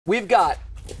We've got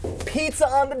pizza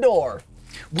on the door.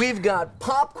 We've got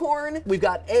popcorn. We've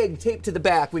got egg taped to the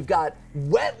back. We've got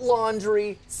wet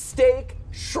laundry, steak,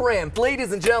 shrimp.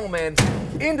 Ladies and gentlemen,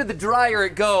 into the dryer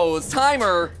it goes.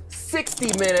 Timer,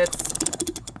 60 minutes.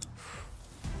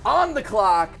 On the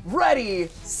clock, ready,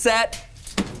 set,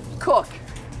 cook.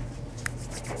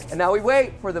 And now we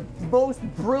wait for the most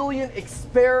brilliant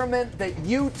experiment that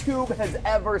YouTube has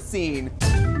ever seen.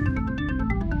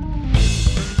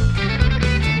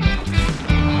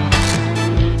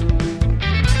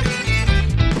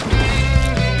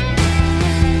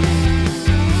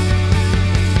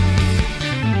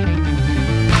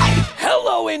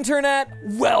 Hello, Internet!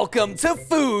 Welcome to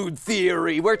Food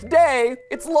Theory, where today,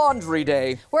 it's laundry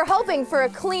day. We're hoping for a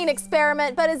clean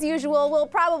experiment, but as usual, we'll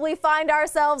probably find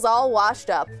ourselves all washed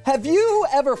up. Have you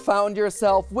ever found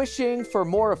yourself wishing for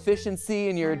more efficiency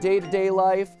in your day-to-day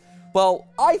life? Well,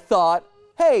 I thought,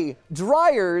 hey,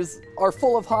 dryers are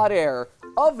full of hot air.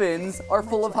 Ovens are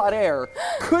full of hot air.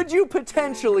 Could you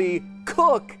potentially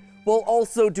cook while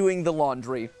also doing the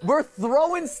laundry? We're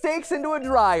throwing steaks into a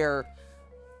dryer,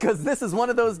 because this is one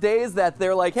of those days that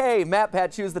they're like, hey, Matt,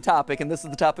 Pat, choose the topic, and this is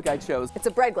the topic I chose. It's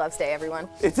a bread gloves day, everyone.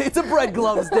 It's a bread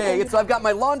gloves day. So I've got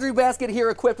my laundry basket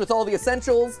here equipped with all the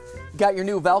essentials. Got your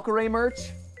new Valkyrie merch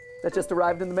that just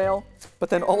arrived in the mail. But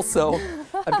then also,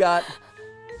 I've got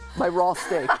my raw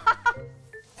steak.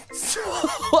 So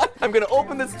I'm gonna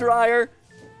open this dryer,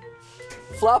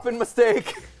 flop in my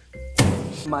steak.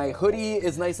 My hoodie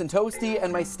is nice and toasty,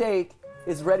 and my steak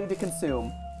is ready to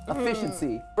consume.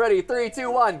 Efficiency. Ready, 3,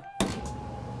 2, 1.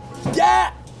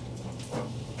 Yeah!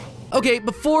 Okay,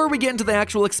 before we get into the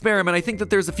actual experiment, I think that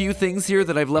there's a few things here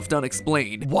that I've left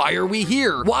unexplained. Why are we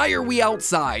here? Why are we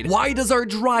outside? Why does our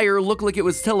dryer look like it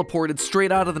was teleported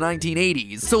straight out of the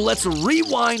 1980s? So let's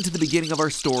rewind to the beginning of our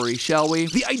story, shall we?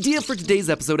 The idea for today's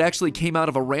episode actually came out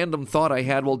of a random thought I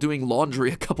had while doing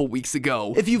laundry a couple weeks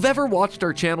ago. If you've ever watched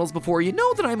our channels before, you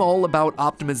know that I'm all about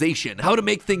optimization, how to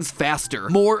make things faster,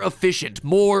 more efficient,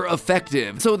 more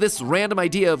effective. So this random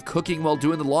idea of cooking while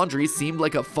doing the laundry seemed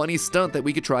like a funny stunt that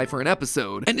we could try for an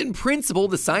episode. And in principle,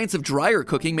 the science of dryer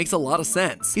cooking makes a lot of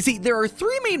sense. You see, there are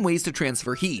three main ways to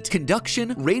transfer heat: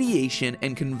 conduction, radiation,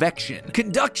 and convection.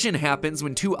 Conduction happens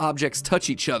when two objects touch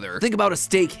each other. Think about a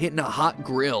steak hitting a hot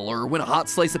grill, or when a hot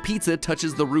slice of pizza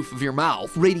touches the roof of your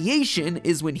mouth. Radiation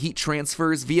is when heat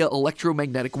transfers via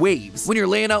electromagnetic waves. When you're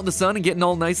laying out in the sun and getting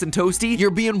all nice and toasty,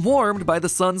 you're being warmed by the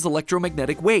sun's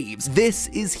electromagnetic waves. This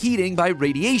is heating by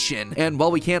radiation, and while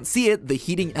we can't see it, the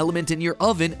heating element in your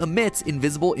oven emits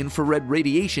invisible infrared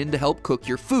radiation to help cook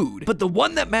your food. But the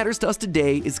one that matters to us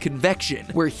today is convection,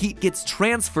 where heat gets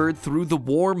transferred through the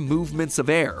warm movements of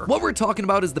air. What we're talking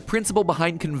about is the principle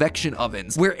behind convection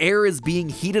ovens, where air is being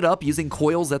heated up using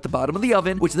coils at the bottom of the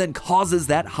oven, which then causes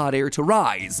that hot air to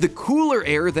rise. The cooler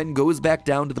air then goes back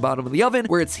down to the bottom of the oven,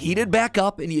 where it's heated back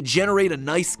up and you generate a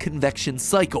nice convection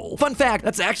cycle. Fun fact,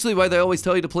 that's actually why they always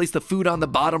tell you to place the food on the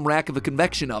bottom rack of a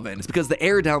convection oven. It's because the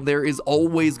air down there is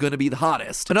always going to be the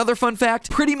hottest. Another fun fact,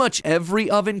 pretty much every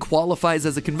oven qualifies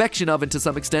as a convection oven to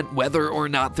some extent, whether or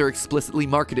not they're explicitly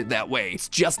marketed that way. It's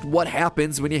just what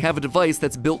happens when you have a device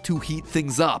that's built to heat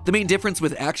things up. The main difference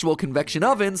with actual convection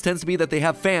ovens tends to be that they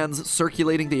have fans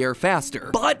circulating the air faster.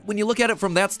 But when you look at it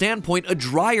from that standpoint, a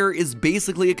dryer is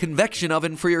basically a convection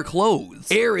oven for your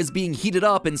clothes. Air is being heated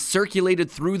up and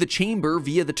circulated through the chamber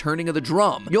via the turning of the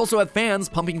drum. You also have fans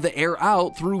pumping the air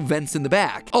out through vents in the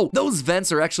back. Oh, those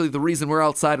vents are actually the reason we're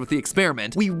outside with the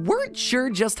experiment. We weren't sure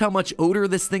just how much odor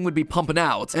this thing would be pumping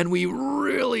out, and we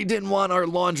really didn't want our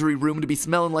laundry room to be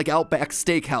smelling like Outback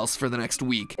Steakhouse for the next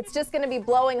week. It's just gonna be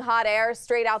blowing hot air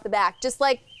straight out the back, just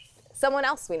like someone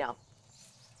else we know.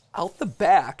 Out the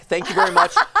back? Thank you very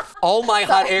much. All my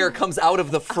hot air comes out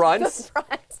of the front. The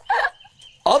front.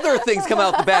 Other things come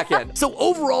out the back end. So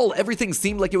overall, everything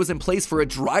seemed like it was in place for a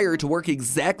dryer to work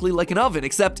exactly like an oven,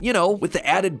 except, you know, with the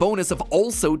added bonus of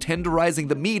also tenderizing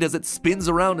the meat as it spins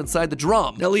around inside the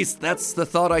drum. At least that's the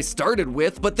thought I started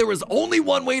with, but there was only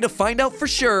one way to find out for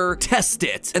sure: test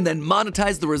it, and then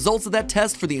monetize the results of that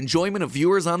test for the enjoyment of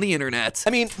viewers on the internet.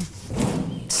 I mean,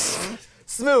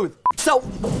 smooth. So,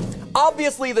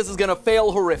 obviously this is gonna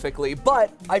fail horrifically,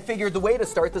 but I figured the way to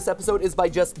start this episode is by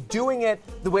just doing it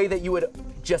the way that you would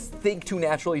just think to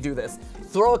naturally do this.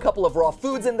 Throw a couple of raw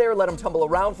foods in there, let them tumble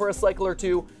around for a cycle or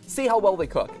two, see how well they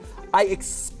cook. I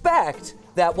expect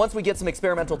that once we get some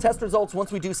experimental test results,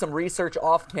 once we do some research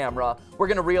off camera, we're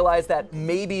gonna realize that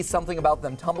maybe something about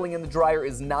them tumbling in the dryer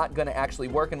is not gonna actually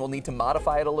work and we'll need to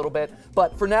modify it a little bit.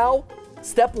 But for now,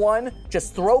 step one,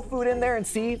 just throw food in there and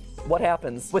see what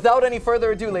happens. Without any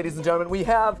further ado, ladies and gentlemen, we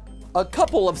have a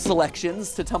couple of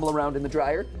selections to tumble around in the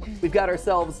dryer. We've got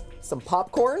ourselves some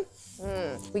popcorn.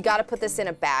 We gotta put this in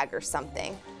a bag or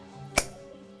something.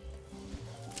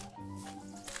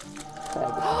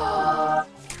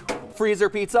 Freezer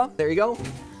pizza, there you go.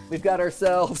 We've got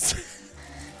ourselves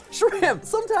shrimp.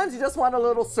 Sometimes you just want a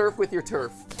little surf with your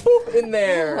turf. Boop, in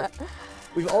there.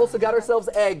 We've also got ourselves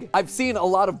egg. I've seen a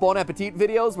lot of Bon Appetit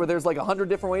videos where there's like 100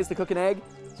 different ways to cook an egg.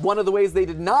 One of the ways they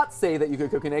did not say that you could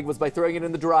cook an egg was by throwing it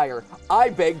in the dryer. I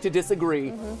beg to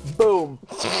disagree. Boom.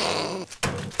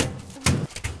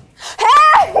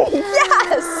 Hey!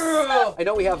 Yes! I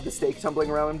know we have the steak tumbling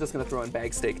around. I'm just gonna throw in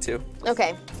bag steak too.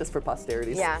 Okay. Just for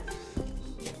posterity's. Yeah.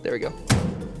 There we go.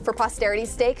 For posterity's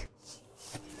sake.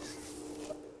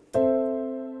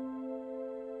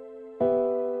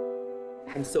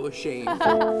 I'm so ashamed.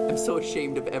 I'm so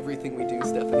ashamed of everything we do,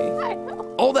 Stephanie. I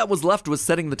know. All that was left was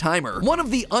setting the timer. One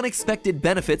of the unexpected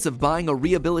benefits of buying a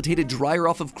rehabilitated dryer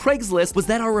off of Craigslist was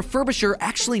that our refurbisher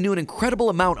actually knew an incredible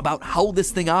amount about how this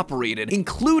thing operated,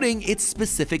 including its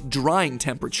specific drying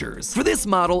temperatures. For this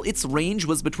model, its range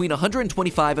was between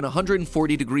 125 and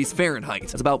 140 degrees Fahrenheit.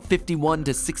 That's about 51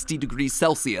 to 60 degrees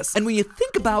Celsius. And when you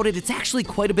think about it, it's actually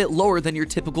quite a bit lower than your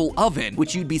typical oven,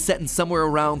 which you'd be setting somewhere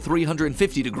around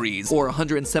 350 degrees or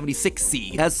 176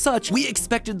 C. As such, we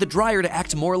expected the dryer to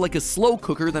act more like a slow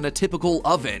cooker than a typical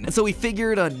oven, and so we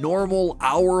figured a normal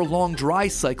hour-long dry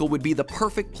cycle would be the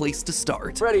perfect place to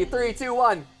start. Ready, 3, 2,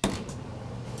 1.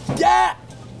 Yeah!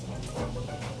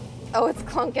 Oh, it's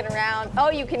clunking around.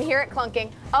 Oh, you can hear it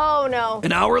clunking. Oh no.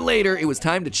 An hour later, it was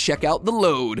time to check out the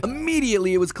load.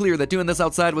 Immediately, it was clear that doing this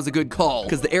outside was a good call,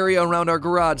 because the area around our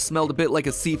garage smelled a bit like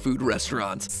a seafood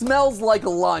restaurant. Smells like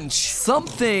lunch.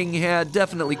 Something had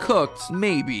definitely cooked,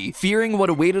 maybe. Fearing what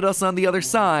awaited us on the other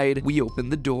side, we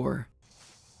opened the door.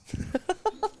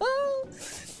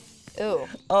 Ooh.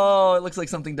 Oh, it looks like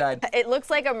something died. It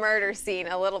looks like a murder scene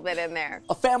a little bit in there.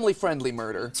 A family-friendly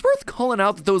murder. It's worth calling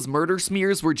out that those murder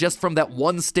smears were just from that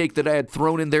one steak that I had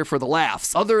thrown in there for the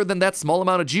laughs. Other than that small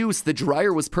amount of juice, the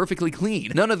dryer was perfectly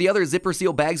clean. None of the other zipper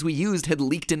seal bags we used had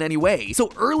leaked in any way.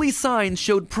 So early signs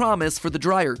showed promise for the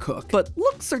dryer cook. But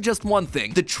looks are just one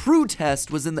thing. The true test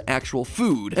was in the actual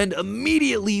food. And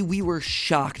immediately we were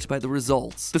shocked by the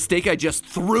results. The steak I just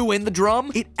threw in the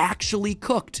drum, it actually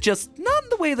cooked. Just not in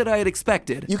the way that I had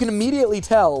expected. You can immediately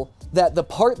tell that the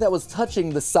part that was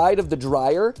touching the side of the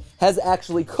dryer has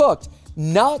actually cooked,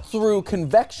 not through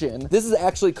convection. This is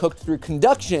actually cooked through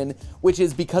conduction, which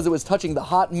is because it was touching the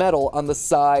hot metal on the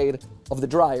side of the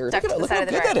dryer. Look how good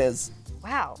that is.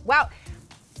 Wow, wow.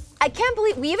 I can't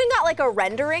believe we even got like a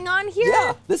rendering on here.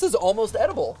 Yeah, this is almost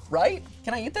edible, right?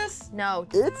 Can I eat this? No.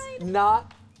 It's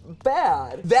not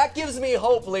bad. That gives me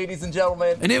hope, ladies and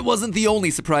gentlemen. And it wasn't the only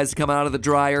surprise to come out of the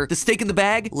dryer. The steak in the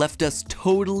bag left us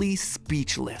totally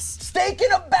speechless. Steak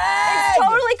in a bag! It's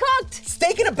totally cooked.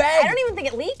 Steak in a bag. I don't even think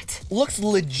it leaked. Looks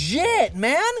legit,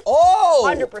 man. Oh!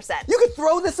 100%. You could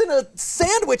throw this in a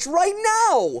sandwich right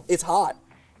now. It's hot.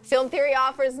 Film Theory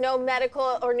offers no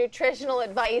medical or nutritional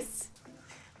advice.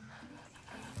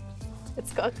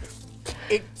 It's cooked.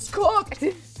 It's cooked.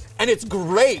 And it's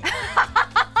great.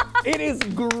 It is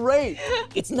great.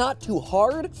 It's not too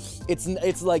hard.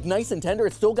 It's like nice and tender.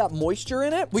 It's still got moisture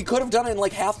in it. We could have done it in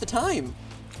like half the time.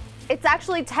 It's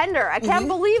actually tender. I can't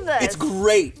believe this. It's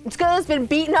great. It's because it's been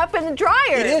beaten up in the dryer.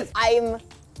 It is. I'm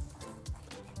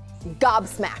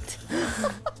gobsmacked.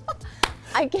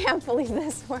 I can't believe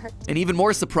this worked. And even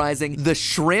more surprising, the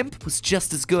shrimp was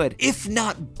just as good, if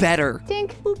not better.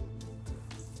 Dink.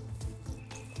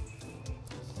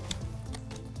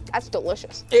 That's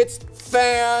delicious. It's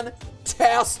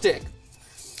fantastic.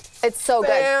 It's so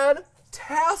good.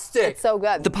 Fantastic. It's so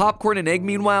good. The popcorn and egg,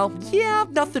 meanwhile, yeah,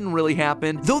 nothing really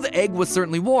happened. Though the egg was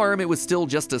certainly warm, it was still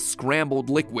just a scrambled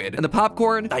liquid. And the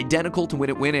popcorn, identical to when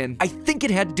it went in. I think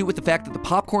it had to do with the fact that the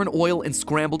popcorn, oil, and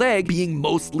scrambled egg, being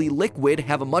mostly liquid,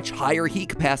 have a much higher heat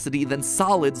capacity than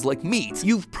solids like meat.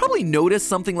 You've probably noticed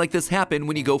something like this happen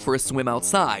when you go for a swim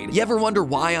outside. You ever wonder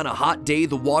why on a hot day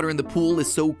the water in the pool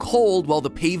is so cold while the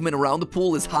pavement around the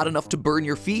pool is hot enough to burn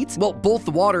your feet? Well, both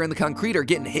the water and the concrete are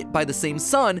getting hit by the same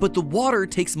sun, but the water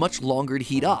takes much longer to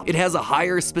heat up. It has a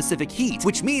higher specific heat,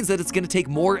 which means that it's going to take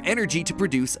more energy to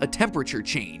produce a temperature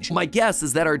change. My guess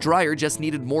is that our dryer just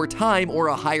needed more time or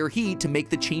a higher heat to make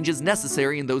the changes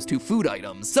necessary in those two food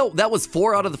items. So that was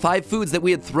 4 out of the 5 foods that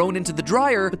we had thrown into the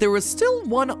dryer, but there was still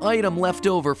one item left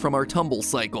over from our tumble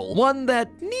cycle. One that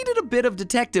needed a bit of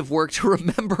detective work to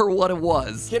remember what it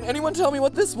was. Can anyone tell me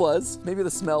what this was? Maybe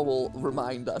the smell will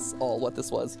remind us all what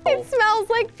this was. It smells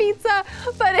like pizza,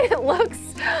 but it looks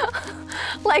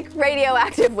Like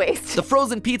radioactive waste. The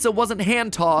frozen pizza wasn't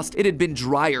hand-tossed, it had been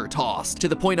dryer-tossed, to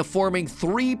the point of forming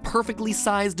 3 perfectly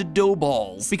sized dough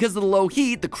balls. Because of the low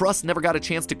heat, the crust never got a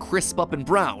chance to crisp up and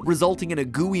brown, resulting in a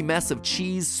gooey mess of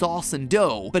cheese, sauce, and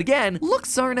dough. But again,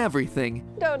 looks aren't everything.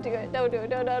 Don't do it, don't do it,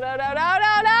 no, no, no, no, no,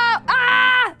 no, no!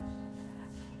 Ah!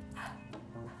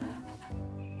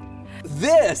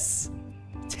 This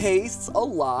tastes a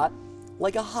lot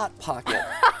like a Hot Pocket.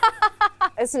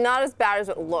 It's not as bad as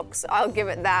it looks. I'll give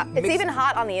it that. It's even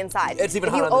hot on the inside. It's even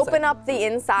hot on the If you inside. open up the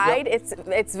inside,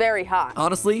 it's very hot.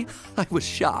 Honestly, I was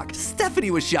shocked. Stephanie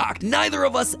was shocked. Neither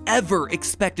of us ever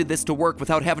expected this to work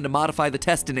without having to modify the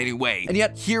test in any way. And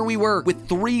yet, here we were with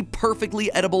 3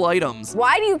 perfectly edible items.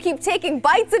 Why do you keep taking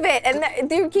bites of it? And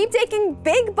you keep taking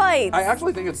big bites. I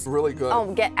actually think it's really good.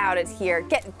 Oh, get out of here.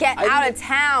 Get out of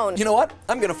town. You know what?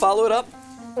 I'm gonna follow it up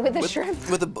With the shrimp.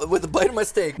 with a bite of my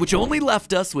steak. Which only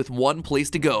left us with one place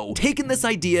to go. Taking this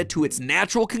idea to its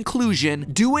natural conclusion,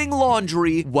 doing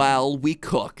laundry while we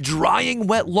cook. Drying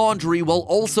wet laundry while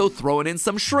also throwing in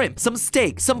some shrimp, some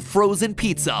steak, some frozen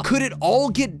pizza. Could it all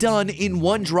get done in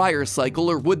one dryer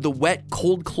cycle, or would the wet,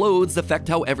 cold clothes affect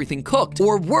how everything cooked?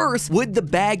 Or worse, would the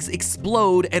bags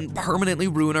explode and permanently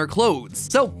ruin our clothes?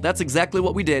 So that's exactly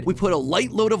what we did. We put a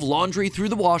light load of laundry through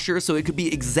the washer so it could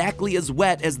be exactly as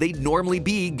wet as they'd normally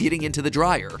be getting into the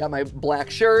dryer. Got my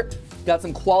black shirt, got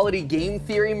some quality game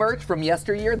theory merch from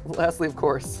yesteryear. Lastly, of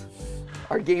course,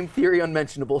 our game theory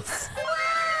unmentionables.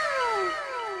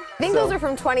 I think those are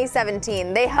from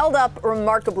 2017. They held up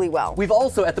remarkably well. We've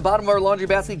also, at the bottom of our laundry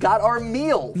basket, got our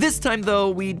meal. This time, though,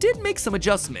 we did make some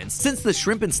adjustments. Since the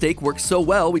shrimp and steak worked so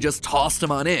well, we just tossed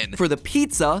them on in. For the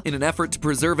pizza, in an effort to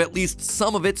preserve at least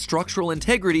some of its structural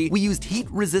integrity, we used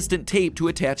heat-resistant tape to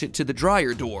attach it to the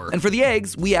dryer door. And for the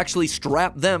eggs, we actually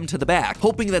strapped them to the back,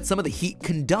 hoping that some of the heat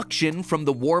conduction from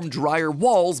the warm dryer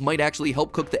walls might actually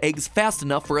help cook the eggs fast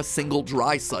enough for a single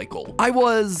dry cycle. I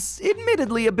was,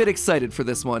 admittedly, a bit excited for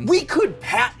this one. We could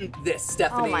patent this,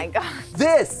 Stephanie. Oh my God.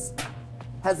 This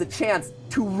has a chance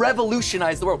to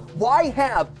revolutionize the world. Why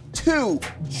have 2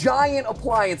 giant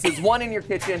appliances, one in your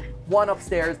kitchen, one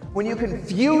upstairs, when you can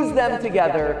fuse them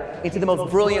together into the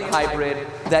most brilliant hybrid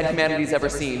that humanity's ever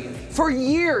seen? For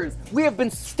years, we have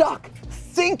been stuck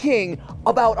thinking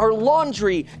about our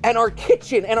laundry and our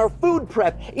kitchen and our food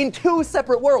prep in 2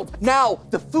 separate worlds. Now,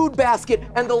 the food basket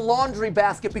and the laundry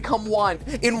basket become one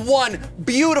in one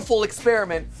beautiful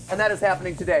experiment, and that is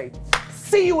happening today.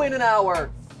 See you in an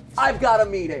hour. I've got a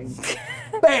meeting.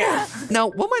 Bam! Now,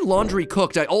 while my laundry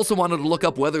cooked, I also wanted to look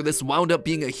up whether this wound up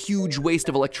being a huge waste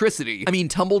of electricity. I mean,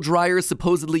 tumble dryers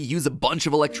supposedly use a bunch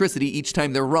of electricity each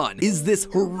time they're run. Is this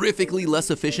horrifically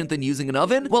less efficient than using an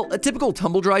oven? Well, a typical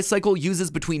tumble dry cycle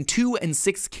uses between 2 and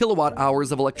 6 kilowatt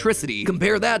hours of electricity.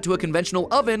 Compare that to a conventional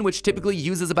oven, which typically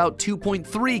uses about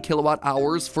 2.3 kilowatt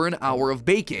hours for an hour of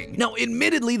baking. Now,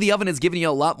 admittedly, the oven is giving you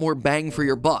a lot more bang for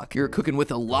your buck. You're cooking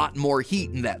with a lot more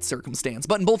heat in that circumstance,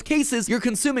 but in both cases, you're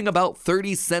consuming about 30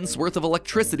 cents worth of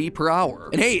electricity per hour.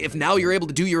 And hey, if now you're able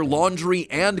to do your laundry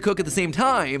and cook at the same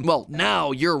time, well,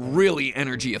 now you're really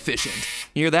energy efficient.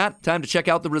 You hear that? Time to check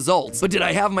out the results. But did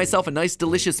I have myself a nice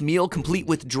delicious meal complete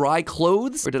with dry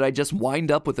clothes, or did I just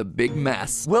wind up with a big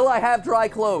mess? Will I have dry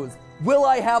clothes? Will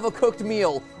I have a cooked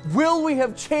meal? Will we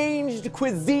have changed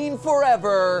cuisine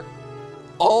forever?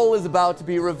 All is about to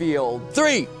be revealed.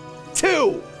 3,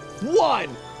 2, 1,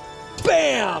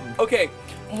 bam! Okay,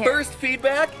 Here. first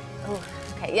feedback. Ooh,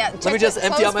 okay, yeah. Let me just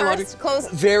empty out my laundry. Close.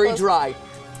 Very dry.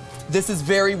 This is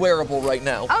very wearable right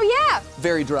now. Oh yeah.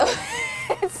 Very dry.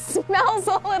 It smells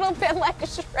a little bit like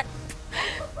shrimp.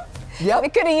 Yep. We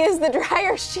could have used the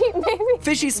dryer sheet, maybe.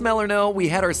 Fishy smell or no, we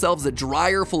had ourselves a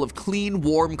dryer full of clean,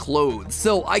 warm clothes.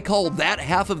 So I call that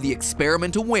half of the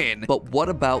experiment a win. But what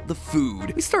about the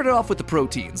food? We started off with the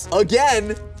proteins.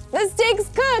 Again. The steak's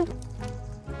good.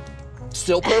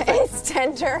 Still perfect. It's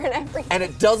tender and everything. And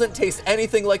it doesn't taste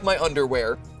anything like my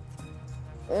underwear.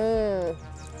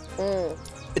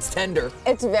 It's tender.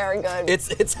 It's very good.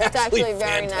 It's actually very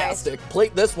fantastic.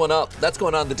 Plate this one up. That's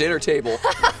going on the dinner table.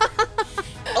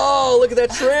 Oh, look at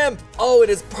that shrimp. Oh, it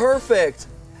is perfect.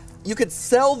 You could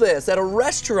sell this at a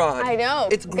restaurant. I know.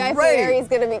 It's Guy great. Fieri's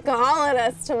gonna be calling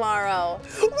us tomorrow.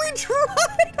 We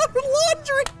tried our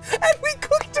laundry and we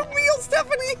cooked a meal. meal,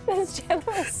 Stephanie. This channel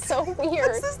is so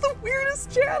weird. This is the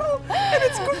weirdest channel, and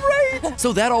it's great.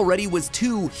 So that already was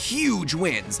 2 huge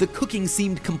wins. The cooking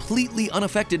seemed completely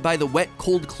unaffected by the wet,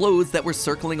 cold clothes that were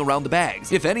circling around the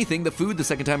bags. If anything, the food the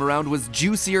second time around was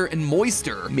juicier and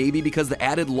moister, maybe because the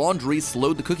added laundry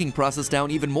slowed the cooking process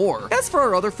down even more. As for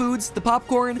our other foods, the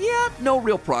popcorn, yeah, no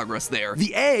real progress there.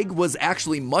 The egg was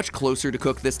actually much closer to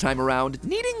cook this time around,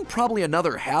 needing probably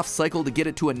another half cycle to get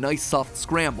it to a nice soft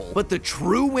scramble. But the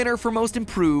true winner for most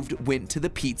improved went to the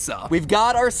pizza. We've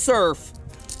got our surf,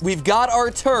 we've got our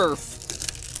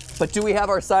turf, but do we have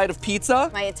our side of pizza?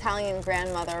 My Italian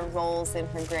grandmother rolls in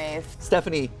her grave.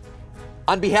 Stephanie,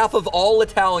 on behalf of all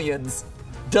Italians,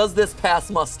 does this pass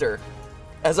muster?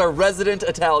 As our resident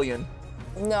Italian.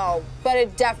 No, but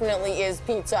it definitely is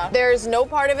pizza. There's no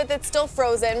part of it that's still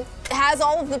frozen. It has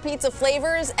all of the pizza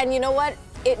flavors, and you know what?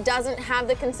 It doesn't have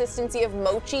the consistency of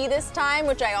mochi this time,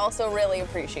 which I also really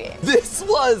appreciate. This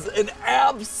was an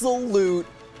absolute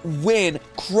win.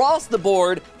 Across the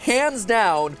board, hands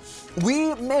down.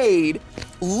 We made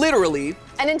literally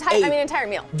an entire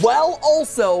meal. While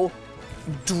also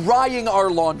drying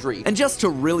our laundry. And just to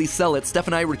really sell it, Steph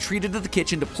and I retreated to the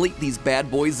kitchen to plate these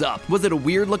bad boys up. Was it a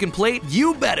weird looking plate?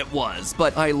 You bet it was,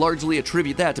 but I largely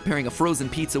attribute that to pairing a frozen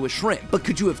pizza with shrimp. But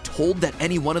could you have told that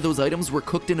any one of those items were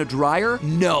cooked in a dryer?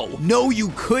 No,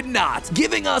 you could not.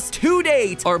 Giving us to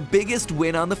date our biggest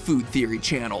win on the Food Theory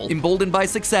channel. Emboldened by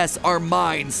success, our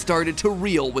minds started to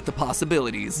reel with the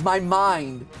possibilities. My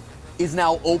mind is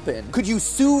now open. Could you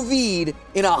sous vide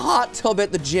in a hot tub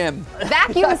at the gym?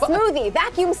 Vacuum smoothie,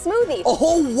 vacuum smoothie. A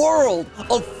whole world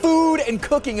of food and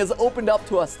cooking has opened up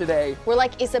to us today. We're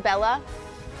like Isabella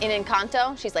in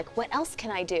Encanto. She's like, what else can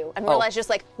I do? And Marla's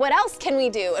just like, what else can we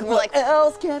do? And we're like, what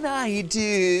else can I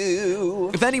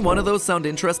do? If any one of those sound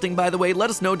interesting, by the way,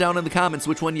 let us know down in the comments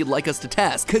which one you'd like us to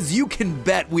test, because you can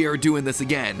bet we are doing this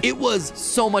again. It was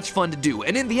so much fun to do,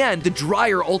 and in the end, the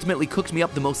dryer ultimately cooked me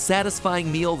up the most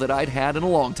satisfying meal that I'd had in a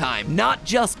long time. Not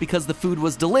just because the food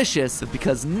was delicious, but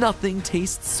because nothing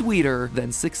tastes sweeter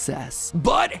than success.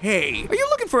 But hey, are you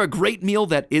looking for a great meal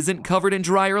that isn't covered in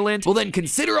dryer lint? Well then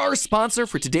consider our sponsor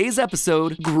for today's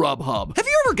episode, Grubhub. Have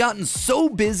you ever gotten so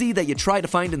busy that you try to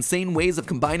find insane ways of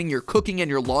combining your cooking and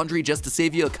your laundry just to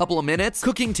save you a couple of minutes?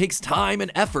 Cooking takes time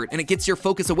and effort, and it gets your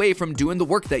focus away from doing the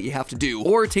work that you have to do,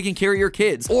 or taking care of your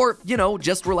kids, or, you know,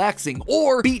 just relaxing,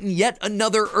 or beating yet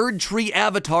another Erdtree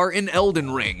avatar in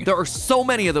Elden Ring. There are so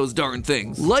many of those darn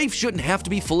things. Life shouldn't have to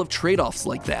be full of trade-offs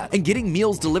like that, and getting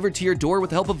meals delivered to your door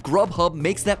with the help of Grubhub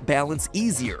makes that balance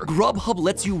easier. Grubhub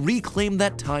lets you reclaim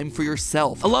that time for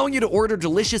yourself, allowing you to order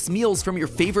delicious meals from your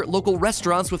favorite local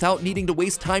restaurants without needing to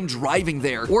waste time driving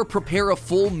there or prepare a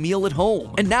full meal at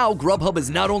home. And now Grubhub is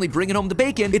not only bringing home the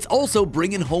bacon, it's also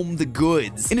bringing home the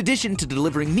goods. In addition to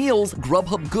delivering meals,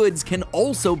 Grubhub Goods can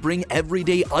also bring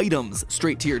everyday items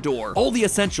straight to your door. All the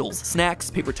essentials, snacks,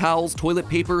 paper towels, toilet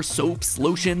paper, soaps,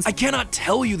 lotions. I cannot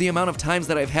tell you the amount of times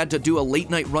that I've had to do a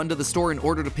late night run to the store in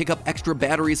order to pick up extra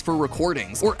batteries for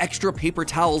recordings or extra paper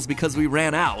towels because we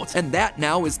ran out. And that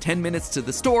now is 10 minutes to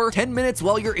the store, 10 minutes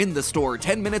while you're in the store,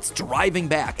 10 minutes driving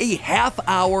back, a half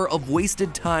hour of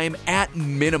wasted time at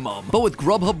minimum. But with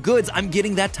Grubhub Goods, I'm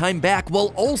getting that time back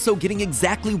while also getting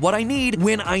exactly what I need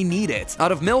when I need it.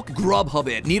 Out of milk? Grubhub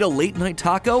it. Need a late night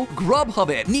taco? Grubhub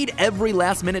it. Need every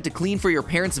last minute to clean for your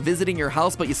parents visiting your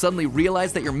house but you suddenly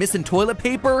realize that you're missing toilet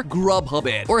paper? Grubhub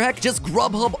it. Or heck, just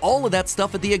Grubhub all of that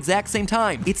stuff at the exact same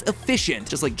time. It's efficient,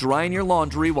 just like drying your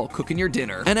laundry while cooking your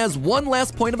dinner. And as one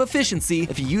last point of efficiency,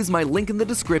 if you use my link in the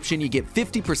description, you get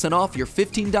 50% off your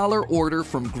 $15 order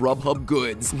from Grubhub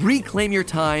Goods. Reclaim your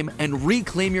time and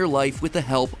reclaim your life with the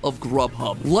help of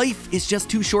Grubhub. Life is just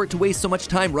too short to waste so much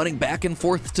time running back and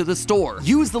forth to the store.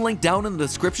 Use the link down in the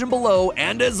description below,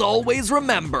 and as always,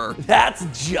 remember, that's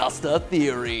just a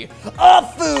theory. A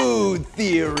food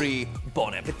theory.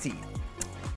 Bon appetit.